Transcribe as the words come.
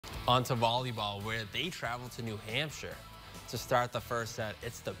On to volleyball, where they travel to New Hampshire. To start the first set,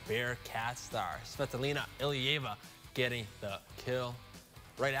 it's the Bearcat star, Svetlana Ilyeva, getting the kill.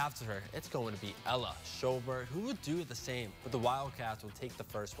 Right after her, it's going to be Ella Schobert, who would do the same, but the Wildcats will take the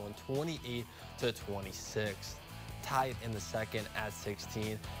first one 28-26. Tied in the second at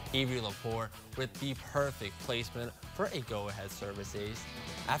 16, Avery Lepore with the perfect placement for a go-ahead service ace.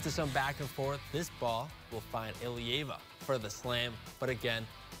 After some back and forth, this ball will find Ilyeva for the slam, but again,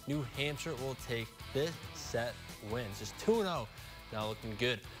 New Hampshire will take this set win, just 2-0. Now looking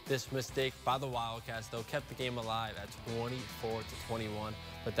good. This mistake by the Wildcats, though, kept the game alive at 24-21,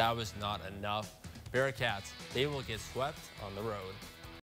 but that was not enough. Bearcats, they will get swept on the road.